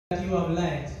that you have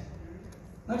light.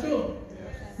 Not true?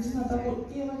 It's not about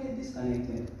you ever get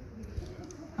disconnected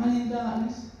and in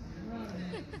darkness.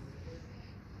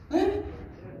 Eh?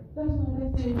 That's why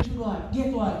they say you should what?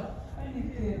 Get what?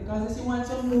 Connected. Because they say once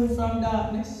you move from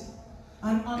darkness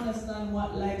and understand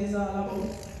what light is all about,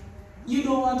 you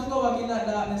don't want to go back in that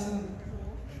darkness.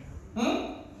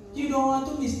 You don't want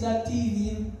to miss that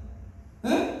TV.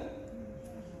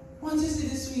 Once you see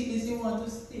the sweetness, you want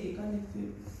to stay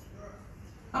connected.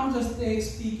 I'm just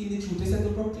speaking the truth. They said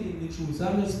to proclaim the truth. So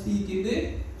I'm just speaking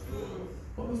the truth.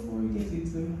 But before we get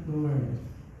into the word,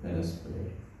 let us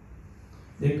pray.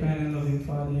 Dear kind and loving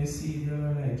Father, you see, dear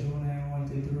Lord, like Jonah, I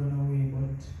wanted to run away,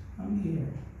 but I'm here.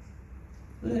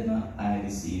 Let not I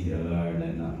deceive, dear Lord,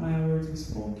 let not my words be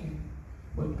spoken.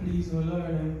 But please, O Lord,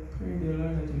 I pray, dear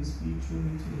Lord, that you speak through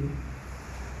me today.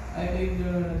 I beg,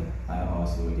 dear Lord, that I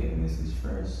also will get the message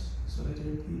first, so that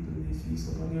your people may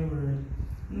feast upon your word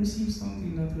and receive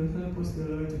something that will help us, dear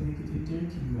Lord, to make it into your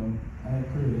kingdom. I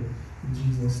pray in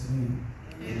Jesus' name.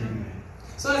 Amen.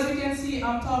 So as you can see,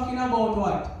 I'm talking about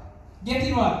what?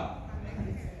 Getting what?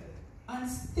 Connected. And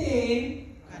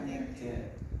staying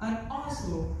connected. And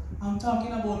also, I'm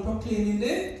talking about proclaiming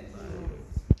the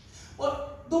truth.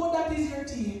 But though that is your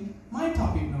theme, my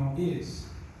topic now is,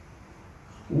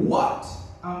 what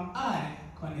am I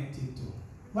connected to?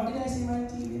 What did I say my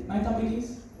theme? My topic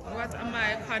is? What am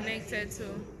I connected to?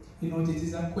 You know, this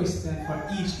is a question for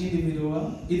each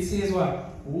individual. It says what?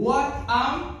 What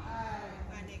am I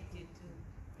connected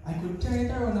to? I could turn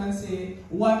it around and say,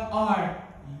 what are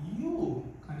you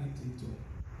connected to?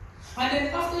 And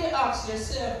then after you ask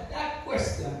yourself that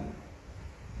question,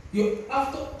 you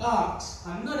have to ask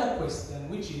another question,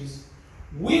 which is,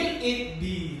 will it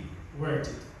be worth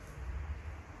it?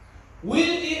 Will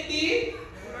it be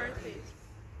worth it?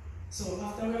 So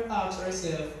after we ask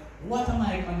ourselves, what am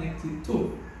I connected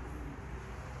to?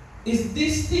 Is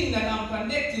this thing that I'm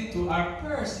connected to, or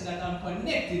person that I'm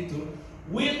connected to,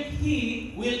 will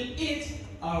it,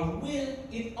 or will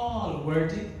it all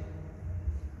worth it?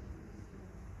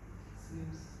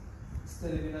 It's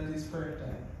telling me that it's prayer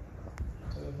time.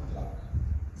 12 o'clock.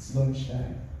 It's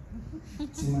lunchtime.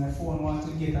 See, my phone wants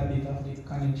to get a bit of the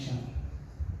connection.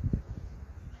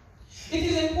 It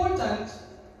is important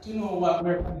to know what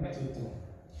we're connected to.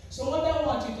 So what I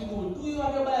want you to do you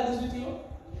have your Bibles with you?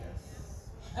 Yes.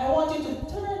 I want you to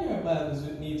turn your Bibles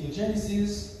with me to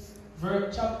Genesis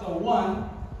chapter 1,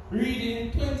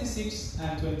 reading 26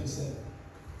 and 27.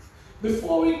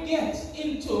 Before we get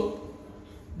into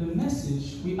the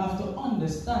message, we have to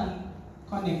understand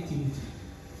connectivity.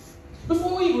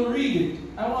 Before we even read it,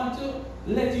 I want to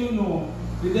let you know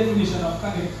the definition of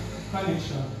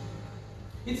connection.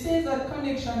 It says that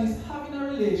connection is having a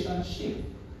relationship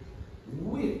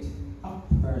with a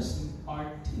person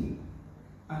or thing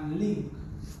and link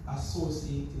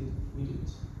associated with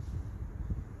it.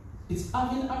 It's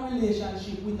having a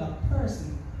relationship with a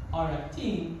person or a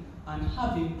thing and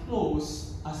having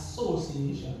close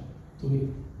association to it.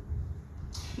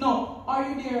 Now, are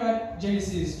you there at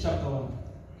Genesis chapter 1?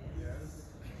 Yes.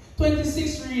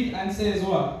 26 read and says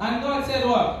what? And God said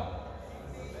what?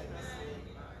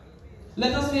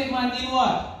 Let us make man in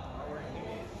what?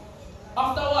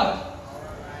 After what?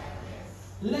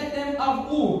 Let them have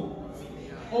who?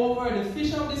 Over the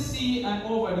fish of the sea, and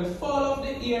over the fowl of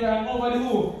the air, and over the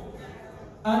who?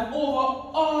 And over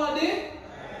all the?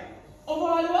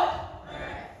 Over all the what?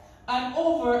 And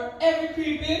over every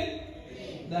creeping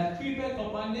that creepeth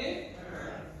upon the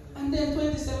earth. And then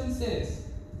 27 says,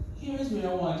 here is where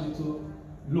I want you to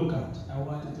look at. I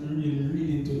want you to really read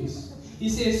into this. He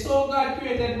says, so God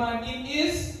created man in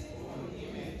his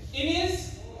image. In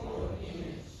his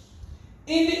image.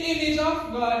 In the image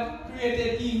of God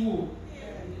created he who?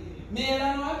 Male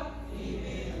and what?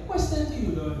 Female. Question to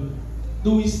you, Lord.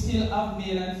 Do we still have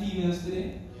male and females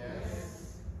today?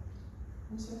 Yes.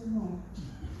 Who said no?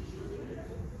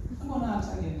 I'm going to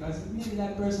ask again because maybe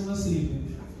that person was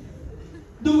sleeping.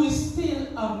 Do we still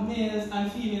have males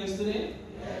and females today?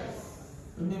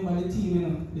 Remember the team, you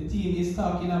know, the team is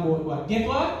talking about what? Get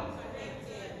what?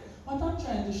 What I'm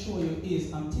trying to show you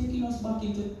is I'm taking us back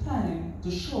into time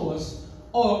to show us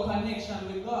our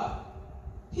connection with God.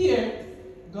 Here,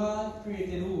 God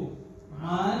created who?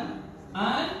 Man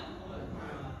and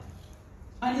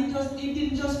he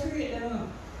didn't just create them. No.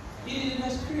 He didn't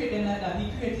just create them like that.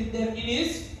 He created them in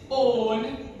his own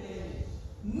image.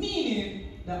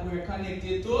 Meaning that we're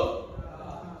connected to God.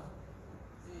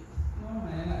 No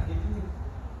man, not getting it.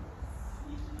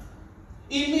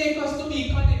 He made us to be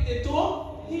connected to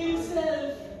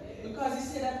himself because he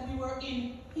said that we were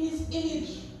in his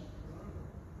image.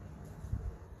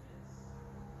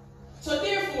 So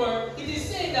therefore, it is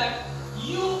said that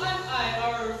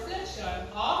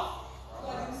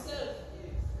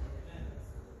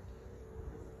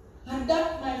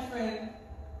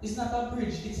It's not a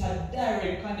bridge, it's a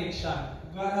direct connection.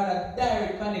 God had a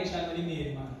direct connection when he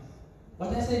made man.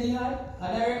 What I said he had?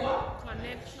 A direct what?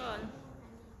 Connection.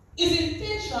 His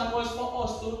intention was for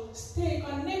us to stay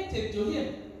connected to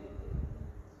him.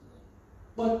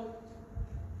 But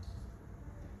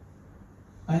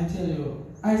I tell you,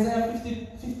 Isaiah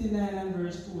 59 and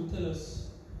verse 2 tell us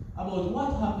about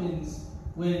what happens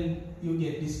when you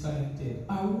get disconnected,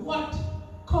 or what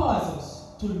causes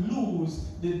us to lose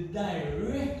the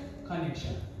direct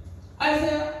connection.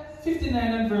 Isaiah 59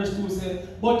 and verse 2 says,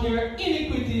 but your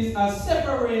iniquities are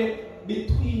separate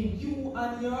between you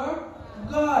and your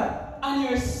God, and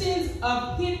your sins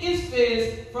have hid his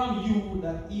face from you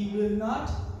that he will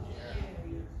not.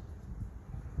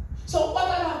 So what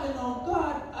had happened now?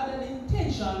 God had an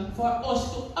intention for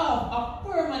us to have a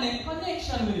permanent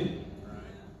connection with him.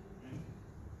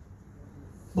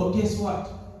 But guess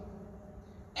what?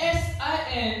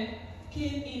 SIN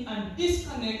came in and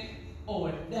disconnect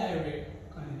our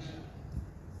direct connection.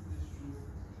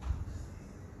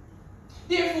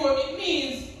 Therefore, it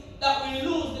means that we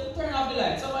lose the turn off the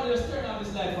light. Somebody just turn off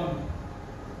this light for me.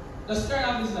 Just turn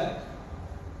off this light.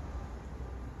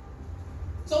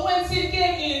 So when sin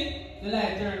came in, the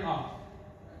light turned off.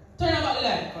 Turn off the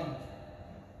light for me.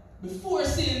 Before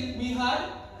sin, we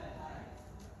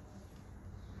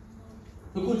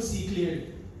could see clearly.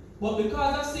 But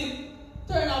because of sin,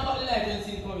 turn off the light when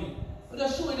sin comes in. We're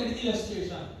just showing you the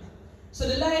illustration. So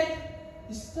the light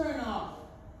is turned off.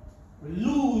 We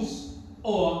lose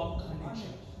our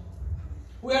connection.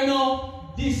 We are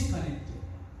now disconnected.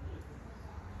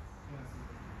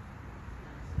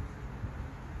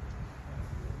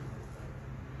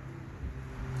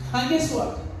 And guess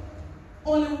what?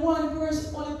 Only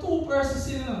two persons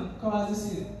sin cause the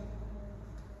sin.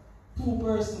 Two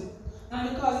persons. And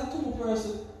because the two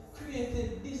persons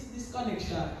created this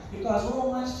disconnection, because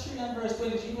Romans 3 and verse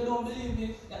 20, if you don't believe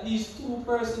me that these two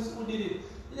persons who did it,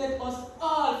 let us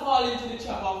all fall into the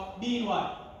trap of being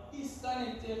what?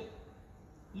 Disconnected,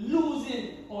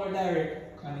 losing our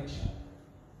direct connection.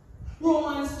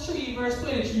 Romans 3 verse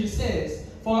 23 says,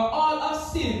 for all have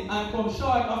sinned and come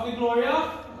short of the glory of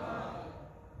God.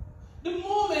 The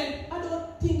moment I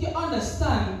don't think you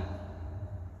understand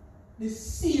the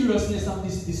seriousness of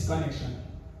this disconnection.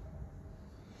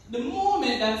 The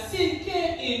moment that sin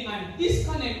came in and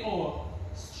disconnect our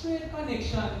straight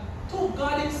connection to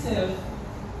God himself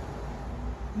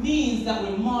means that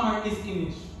we mar his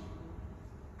image.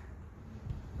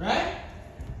 Right?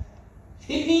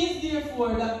 It means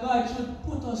therefore that God should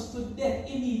put us to death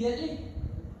immediately.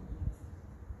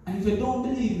 And if you don't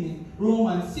believe me,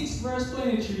 Romans 6 verse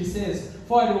 23 says,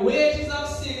 for the wages of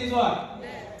sin is what?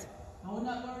 Death. I will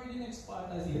not go read the next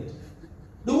part as yet.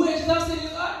 The wages of sin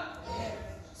is what? Death.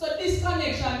 So this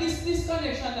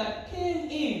disconnection that came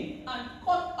in and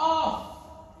cut off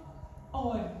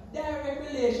our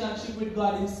direct relationship with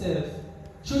God himself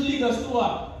should lead us to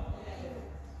what? Death.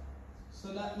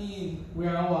 So that means we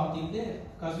are walking dead.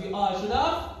 Because we all should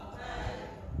have.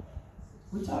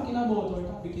 We're talking about our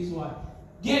topic is what?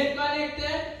 Get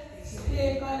connected,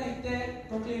 stay connected,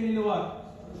 proclaiming the word.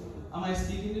 Am I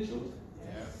speaking the truth?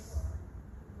 Yes.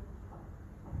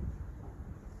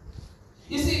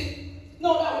 You see,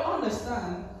 now that we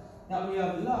understand that we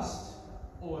have lost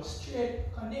our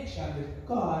straight connection with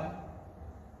God,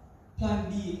 plan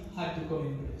B had to come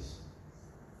in place.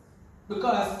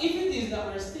 Because if it is that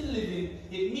we're still living,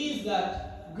 it means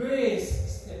that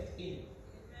grace stepped in.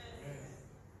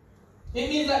 It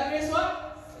means that grace what?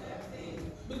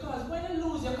 Because when you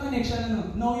lose your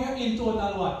connection, now you're in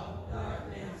total what?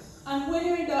 Darkness. And when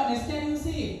you're in darkness, can you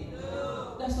see?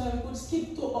 No. That's why we could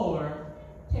skip to our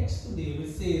text today,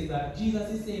 which says that Jesus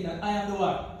is saying that I am the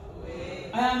what?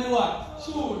 Way. I am the what?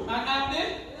 Truth. And I am the?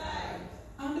 Life.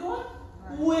 I'm the what?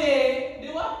 Right. Way.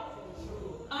 The what?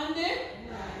 Truth. And the?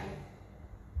 Life.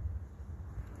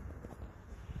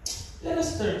 Let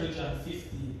us turn to John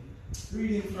 15,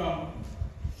 reading from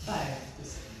 5 to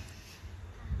 7.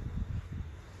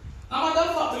 As a matter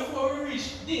of fact, before we reach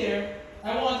there,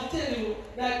 I want to tell you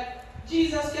that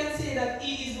Jesus can say that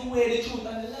he is the way, the truth,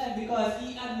 and the life because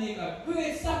he had made a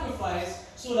great sacrifice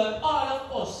so that all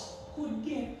of us could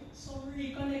get some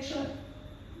reconnection.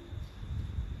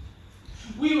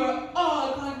 We were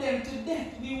all condemned to death.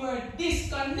 We were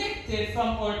disconnected from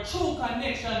our true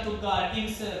connection to God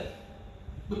himself.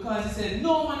 Because he said,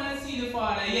 no man has seen the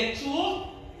Father yet true.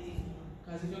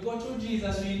 Because if you go through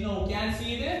Jesus, we know can't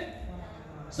see them.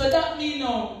 So that means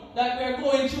now that we are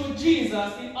going through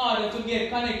Jesus in order to get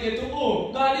connected to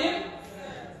who? God him? Yes.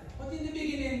 But in the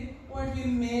beginning, weren't we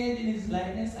made in his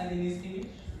likeness and in his image?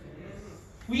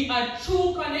 We had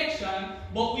true connection,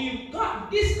 but we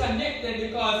got disconnected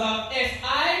because of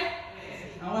S-I.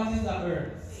 And what is that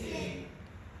word?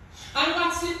 And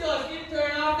what's it does? It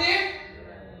turn off there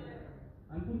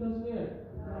and put us where?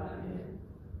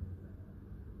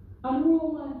 And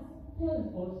Romans tells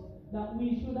us that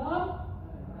we should have,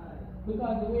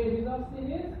 because the wages of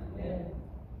sin is death.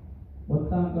 But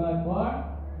thank God for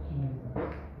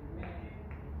Jesus.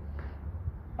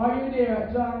 Are you there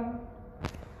at John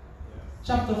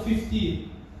chapter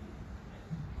 15?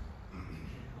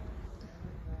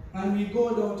 And we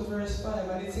go down to verse 5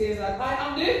 and it says that I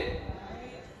am the.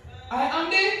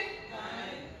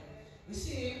 You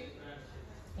see,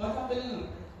 what happened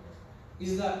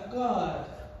is that God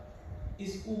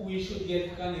is who we should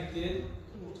get connected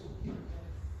to.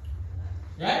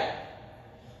 Right?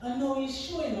 And now He's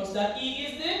showing us that He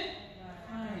is the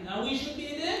vine. And we should be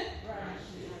the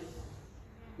branches.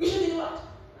 We should be what?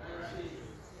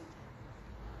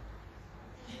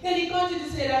 Then He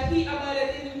continues to say that He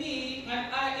abideth in me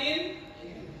and I in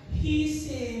Him. He's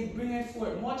saying, bring it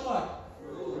forth. Much what?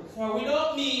 For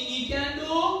without me, He can do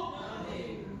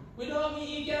nothing. Without me,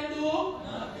 He can do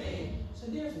nothing. So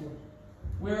therefore,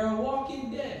 we're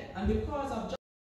walking dead. And because of